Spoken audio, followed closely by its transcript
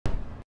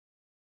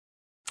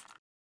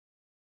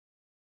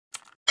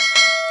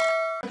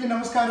అందరికీ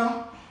నమస్కారం.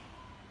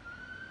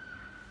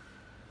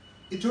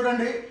 ఇది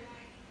చూడండి,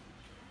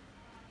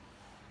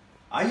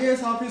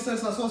 IAS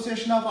officers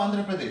association of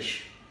Andhra Pradesh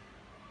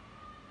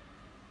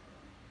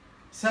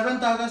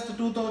 7th August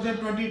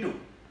 2022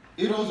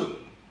 ఈరోజు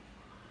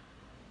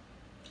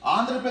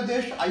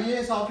Andhra Pradesh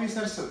IAS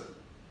officers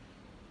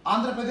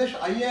Andhra Pradesh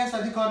IAS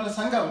అధికారుల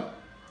సంఘం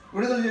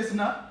విడుదల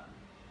చేసిన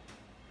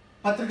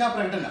పత్రికా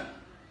ప్రకటన.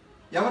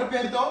 ఎవరి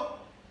పేరుతో?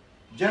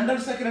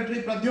 General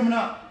secretary Pradyumna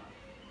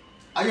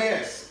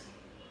IAS.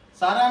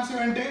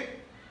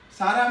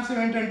 సారాంశం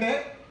ఏంటంటే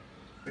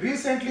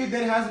recently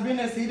there has been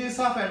a series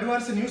of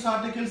adverse news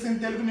articles in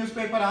Telugu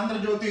newspaper Andhra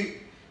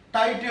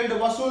titled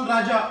Vasool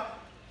Raja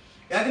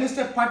against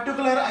a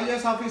particular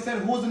IAS officer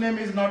whose name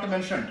is not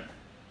mentioned.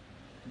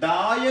 The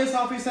IAS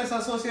Officers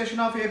Association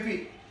of AP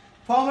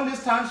formally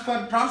stands for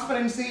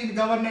transparency in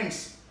governance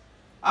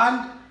and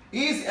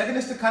is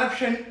against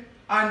corruption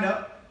and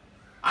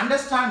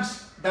understands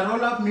the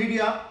role of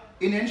media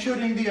in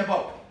ensuring the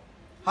above.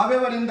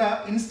 However, in the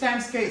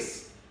instance case,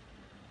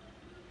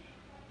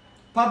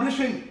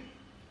 publishing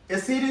a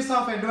series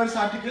of adverse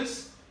articles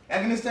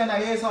against an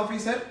IAS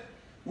officer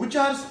which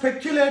are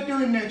speculative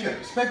in nature.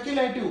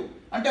 Speculative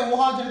ante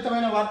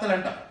ఊహాజనితమైన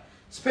వార్తలంట.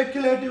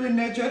 Speculative in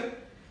nature,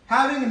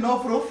 having no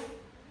proof,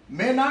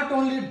 may not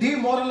only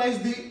demoralize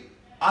the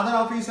other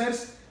officers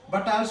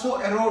but also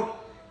erode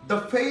the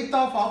faith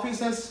of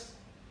officers,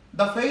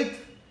 the faith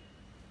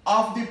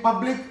of the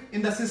public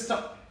in the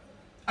system.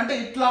 అంటే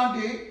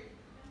ఇట్లాంటి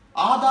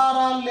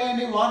ఆధారాలు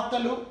లేని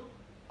వార్తలు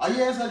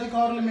IAS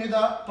అధికారుల మీద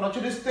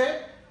ప్రచురిస్తే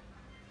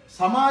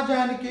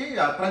సమాజానికి,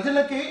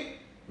 ప్రజలకి,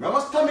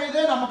 వ్యవస్థ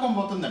మీదే నమ్మకం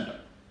పోతుందంట.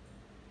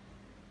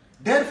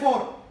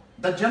 Therefore,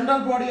 the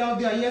general body of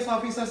the IAS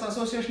Officers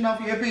Association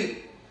of AP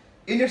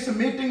in its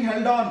meeting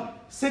held on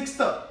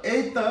 6th,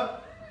 8th,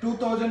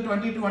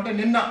 2022 అంటే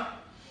నిన్న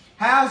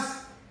has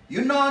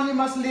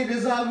unanimously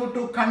resolved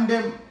to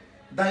condemn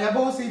the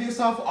above series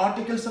of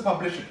articles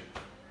published.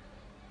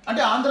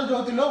 అంటే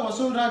ఆంధ్రజ్యోతిలో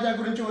వసూల్ రాజా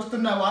గురించి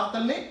వస్తున్న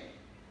వార్తల్ని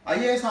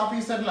ఐఏఎస్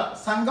ఆఫీసర్ల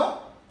సంఘం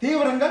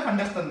తీవ్రంగా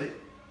ఖండిస్తుంది.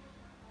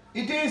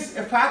 It is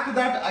a fact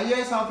that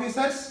IAS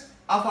officers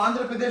of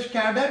Andhra Pradesh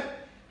cadre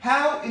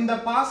have in the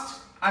past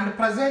and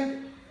present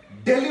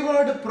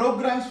delivered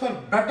programs for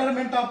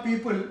betterment of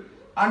people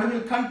and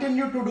will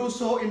continue to do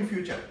so in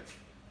future.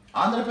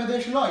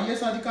 ఆంధ్రప్రదేశ్లో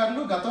IAS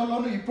అధికారులు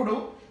గతంలోనూ ఇప్పుడు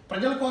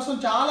ప్రజల కోసం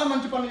చాలా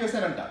మంచి పనులు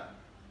చేశారంట.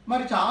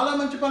 మరి చాలా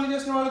మంచి పనులు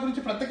చేసిన వాళ్ళ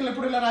గురించి పత్రికలు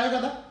ఎప్పుడు ఇలా రాయవు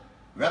కదా.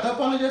 వెధ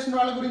పనులు చేసిన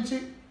వాళ్ళ గురించి,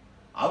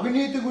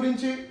 అవినీతి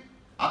గురించి,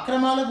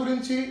 అక్రమాల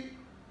గురించి,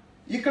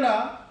 ఇక్కడ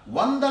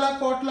 100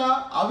 కోట్ల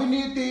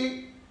అవినీతి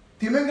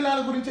తిమింగలాల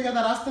గురించి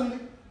కదా రాస్తుంది.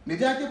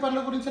 నిజాయితీ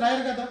పనుల గురించి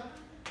రాయరు కదా.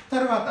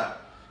 తర్వాత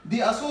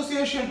the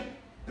association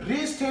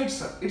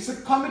రీస్టేట్స్ it's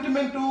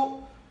commitment to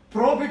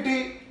probity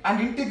and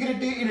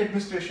integrity in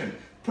administration.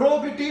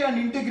 Probity and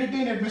integrity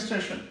in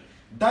administration.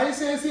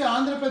 దయచేసి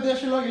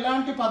ఆంధ్రప్రదేశ్లో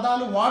ఇలాంటి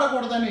పదాలు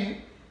వాడకూడదని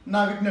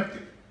నా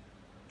విజ్ఞప్తి.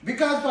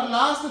 Because for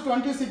last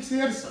 26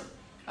 years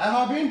I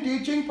have been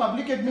teaching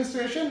public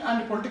administration and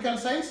political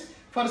science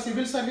for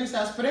civil service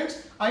aspirants.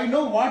 I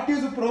know what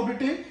is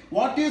probity,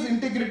 what is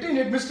integrity in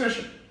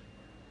administration.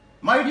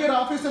 My dear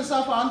officers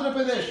of Andhra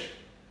Pradesh,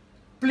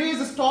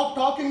 please stop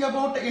talking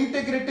about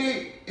integrity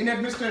in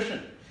administration,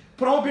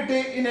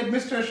 probity in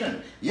administration,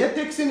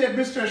 ethics in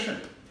administration.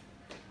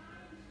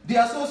 The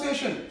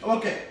association,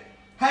 okay.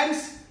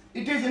 Hence,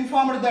 it is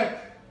informed that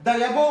the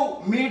above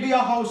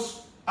media house,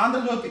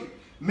 Andhra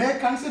may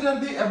consider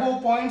the above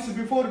points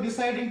before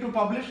deciding to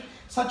publish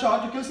such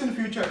articles in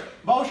future.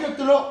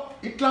 భవిష్యత్తులో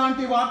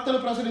ఇట్లాంటి వార్తలు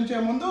ప్రచురించే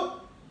ముందు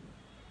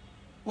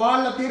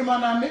వాళ్ళ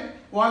తీర్మానాన్ని,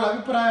 వాళ్ళ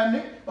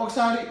అభిప్రాయాన్ని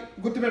ఒకసారి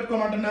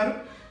గుర్తుపెట్టుకోమంటున్నారు.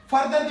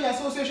 Further, the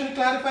association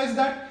clarifies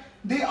that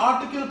the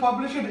article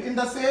published in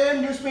the same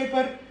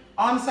newspaper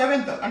on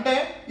 7th అంటే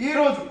ఈ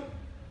రోజు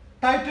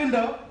titled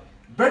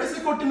బెడిసి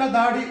కొట్టిన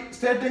దాడి,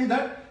 stating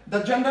that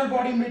the general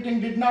body meeting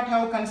did not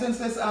have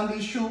consensus on the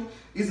issue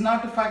is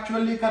not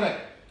factually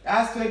correct.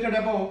 As stated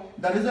above,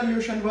 the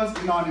resolution was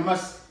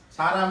unanimous.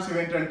 సారాంశం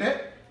ఏంటంటే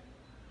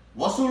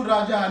వసూల్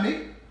రాజా అని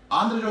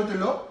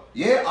ఆంధ్రజ్యోతిలో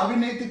ఏ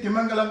అవినీతి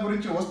తిమంగళం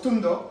గురించి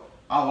వస్తుందో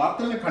ఆ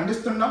వార్తల్ని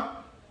ఖండిస్తున్నాం.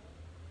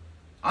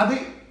 అది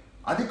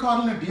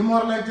అధికారులను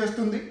డిమోరలైజ్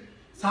చేస్తుంది,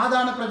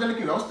 సాధారణ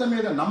ప్రజలకి వ్యవస్థ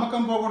మీద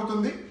నమ్మకం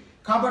పోగొడుతుంది.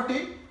 కాబట్టి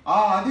ఆ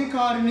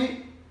అధికారిని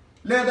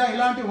లేదా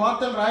ఇలాంటి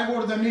వార్తలు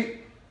రాయకూడదని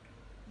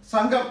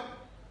సంఘం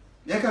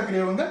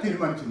ఏకగ్రీవంగా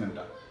తీర్మానించిందంట.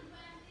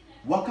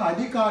 ఒక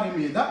అధికారి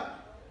మీద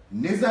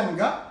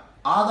నిజంగా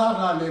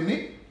ఆధారాలు లేని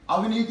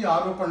అవినీతి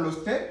ఆరోపణలు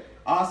వస్తే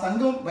ఆ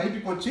సంఘం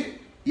బయటకు వచ్చి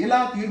ఇలా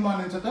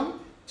తీర్మానించడం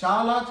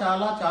చాలా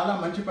చాలా చాలా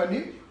మంచి పని.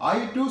 I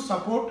to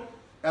support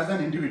as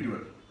an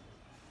individual.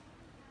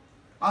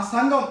 ఆ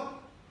సంఘం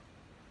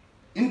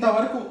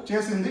ఇంతవరకు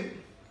చేసింది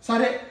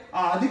సరే.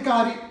 ఆ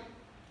అధికారి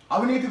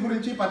అవినీతి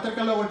గురించి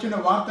పత్రికల్లో వచ్చిన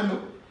వార్తలు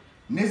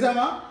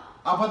నిజమా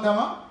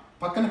అబద్ధమా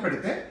పక్కన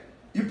పెడితే,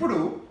 ఇప్పుడు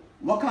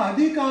ఒక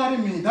అధికారి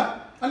మీద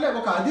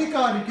ఒక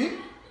అధికారికి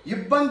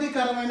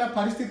ఇబ్బందికరమైన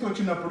పరిస్థితి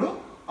వచ్చినప్పుడు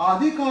ఆ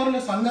అధికారుల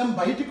సంఘం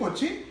బయటికి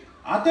వచ్చి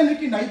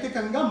అతనికి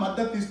నైతికంగా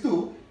మద్దతు ఇస్తూ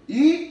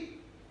ఈ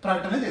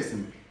ప్రకటన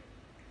చేసింది.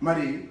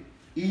 మరి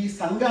ఈ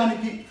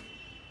సంఘానికి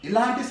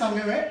ఇలాంటి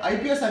సంఘమే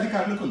ఐపీఎస్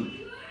అధికారులకు ఉంది.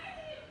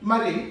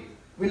 మరి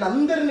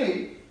వీళ్ళందరినీ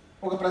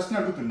ఒక ప్రశ్న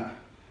అడుగుతున్నా.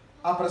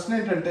 ఆ ప్రశ్న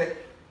ఏంటంటే,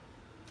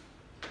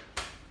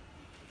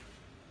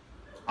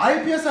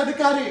 ఐపీఎస్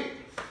అధికారి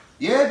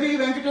ఏబి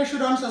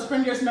వెంకటేశ్వరరావును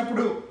సస్పెండ్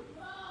చేసినప్పుడు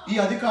ఈ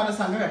అధికారుల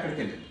సంఘం ఎక్కడికి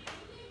వెళ్ళింది?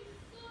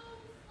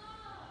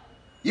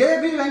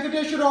 ఏబి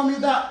వెంకటేశ్వరరావు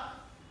మీద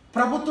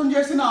ప్రభుత్వం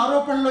చేసిన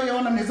ఆరోపణలో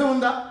ఏమన్నా నిజం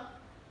ఉందా?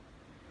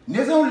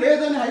 నిజం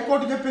లేదని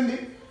హైకోర్టు చెప్పింది.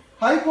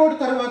 హైకోర్టు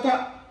తర్వాత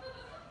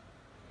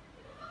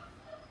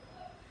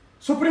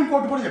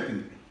సుప్రీంకోర్టు కూడా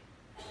చెప్పింది.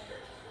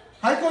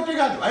 హైకోర్టే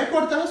కాదు,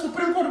 హైకోర్టు తర్వాత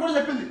సుప్రీంకోర్టు కూడా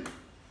చెప్పింది.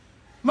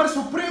 మరి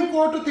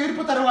సుప్రీంకోర్టు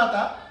తీర్పు తర్వాత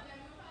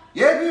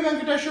ఏబి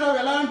వెంకటేశ్వరరావు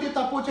ఎలాంటి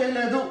తప్పు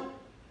చేయలేదు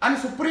అని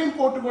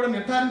సుప్రీంకోర్టు కూడా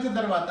నిర్ధారించిన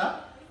తర్వాత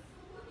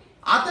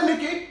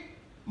అతనికి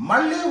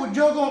మళ్ళీ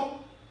ఉద్యోగం,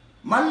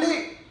 మళ్ళీ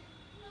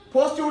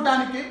పోస్ట్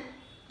ఇవ్వడానికి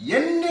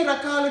ఎన్ని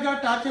రకాలుగా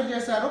టార్చర్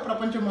చేశారో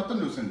ప్రపంచం మొత్తం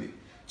చూసింది.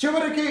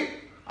 చివరికి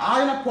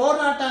ఆయన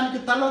పోరాటానికి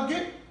తలొగ్గి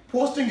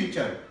పోస్టింగ్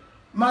ఇచ్చారు.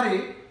 మరి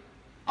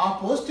ఆ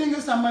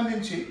పోస్టింగ్కి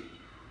సంబంధించి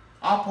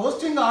ఆ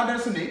పోస్టింగ్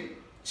ఆర్డర్స్ని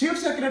చీఫ్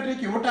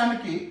సెక్రటరీకి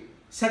ఇవ్వటానికి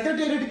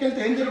సెక్రటేరియట్కి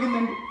వెళ్తే ఏం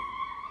జరిగిందండి?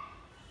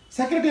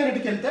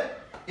 సెక్రటేరియట్కి వెళ్తే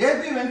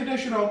ఏబి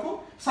వెంకటేశ్వరరావుకు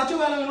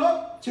సచివాలయంలో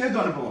చేదు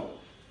అనుభవం.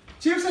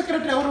 చీఫ్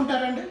సెక్రటరీ ఎవరు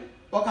ఉంటారండి?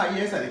 ఒక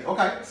ఐఏఎస్ అధికారి,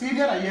 ఒక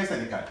సీనియర్ ఐఏఎస్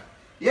అధికారి.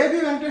 ఏబి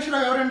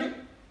వెంకటేశ్వరరావు ఎవరండి?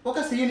 ఒక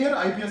సీనియర్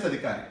ఐపీఎస్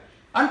అధికారి.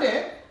 అంటే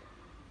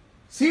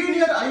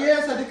సీనియర్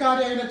ఐఏఎస్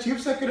అధికారి అయిన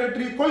చీఫ్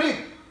సెక్రటరీ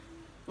కొలీగ్,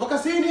 ఒక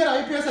సీనియర్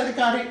ఐపీఎస్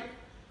అధికారి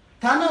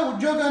తన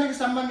ఉద్యోగానికి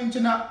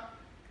సంబంధించిన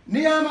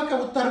నియామక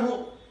ఉత్తర్వు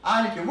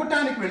ఆయనకి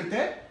ఇవ్వటానికి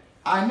వెళ్తే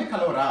ఆయన్ని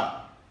కలవరా?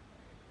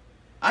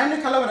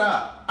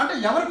 అంటే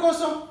ఎవరి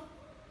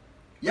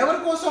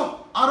కోసం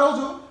ఆ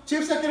రోజు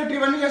చీఫ్ సెక్రటరీ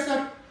ఇవన్నీ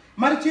చేశారు?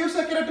 మరి చీఫ్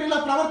సెక్రటరీలా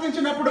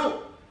ప్రవర్తించినప్పుడు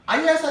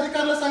ఐఏఎస్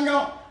అధికారుల సంఘం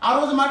ఆ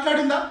రోజు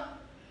మాట్లాడిందా?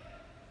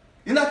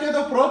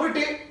 ఇందాకేదో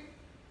ప్రోబిటీ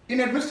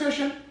in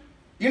administration,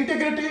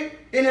 integrity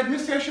in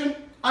administration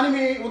అని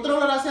మీ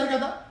ఉత్తర్వులు రాశారు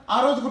కదా, ఆ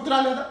రోజు గుర్తు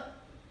రాలేదా?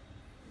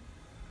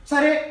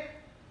 సరే,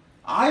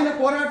 ఆయన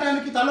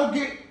పోరాటానికి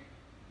తలొగ్గి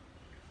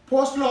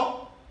పోస్ట్లో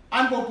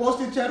ఆయనకు ఒక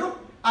పోస్ట్ ఇచ్చారు.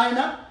 ఆయన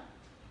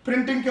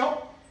ప్రింటింగ్కో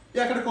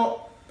ఎక్కడికో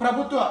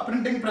ప్రభుత్వ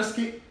ప్రింటింగ్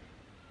ప్రెస్కి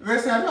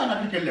వేశారు. ఆయన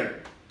అక్కడికి వెళ్ళాడు.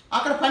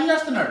 అక్కడ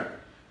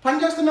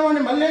పనిచేస్తున్న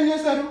వాడిని మళ్ళీ ఏం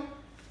చేశారు?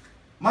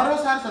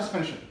 మరోసారి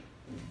సస్పెన్షన్.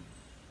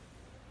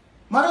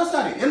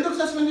 మరోసారి ఎందుకు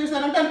సస్పెండ్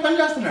చేశారంటే ఆయన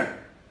పనిచేస్తున్నాడు.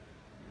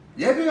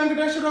 ఏబి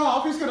వెంకటేశ్వరరావు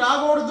ఆఫీస్కి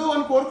రాకూడదు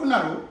అని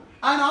కోరుకున్నారు.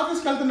 ఆయన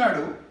ఆఫీస్కి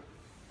వెళ్తున్నాడు,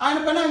 ఆయన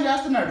పని ఆయన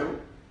చేస్తున్నాడు,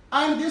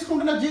 ఆయన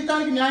తీసుకుంటున్న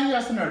జీతానికి న్యాయం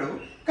చేస్తున్నాడు.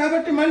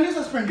 కాబట్టి మళ్ళీ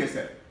సస్పెండ్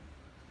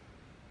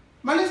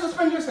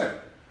చేశారు.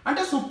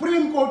 అంటే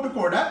సుప్రీంకోర్టు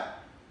కూడా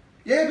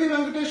ఏబి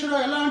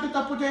వెంకటేశ్వరరావు ఎలాంటి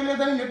తప్పు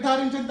చేయలేదని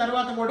నిర్ధారించిన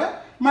తర్వాత కూడా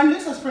మళ్ళీ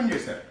సస్పెండ్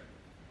చేశారు.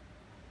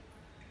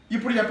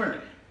 ఇప్పుడు చెప్పండి,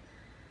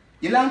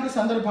 ఇలాంటి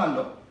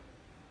సందర్భాల్లో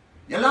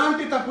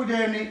ఎలాంటి తప్పు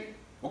చేయని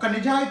ఒక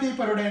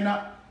నిజాయితీపరుడైన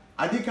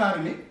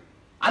అధికారిని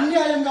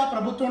అన్యాయంగా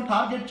ప్రభుత్వం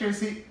టార్గెట్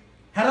చేసి,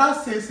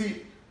 హెరాస్ చేసి,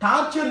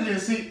 టార్చర్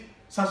చేసి,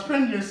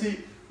 సస్పెండ్ చేసి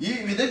ఈ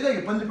విధంగా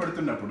ఇబ్బంది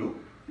పెడుతున్నప్పుడు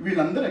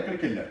వీళ్ళందరూ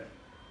ఎక్కడికి వెళ్ళారు?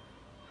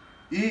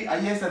 ఈ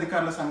ఐఏఎస్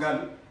అధికారుల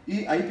సంఘాలు, ఈ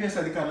ఐపీఎస్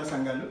అధికారుల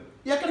సంఘాలు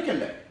ఎక్కడికి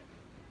వెళ్ళారు?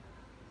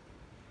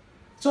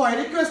 So I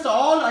request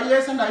all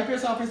IAS and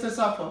IPS officers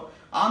of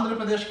Andhra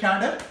Pradesh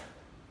cadre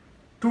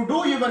to do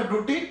your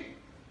duty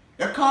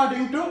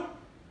according to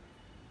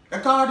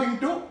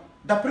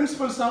the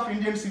principles of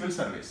Indian civil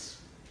service,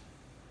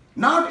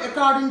 not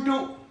according to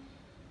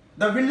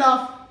the will of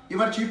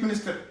your chief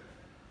minister.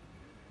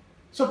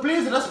 So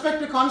please respect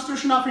the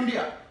Constitution of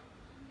India.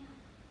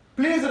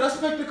 Please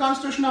respect the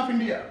Constitution of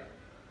India.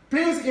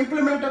 Please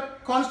implement the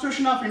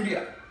Constitution of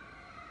India.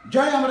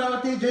 Jai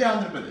Amaravati, Jai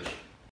Andhra Pradesh.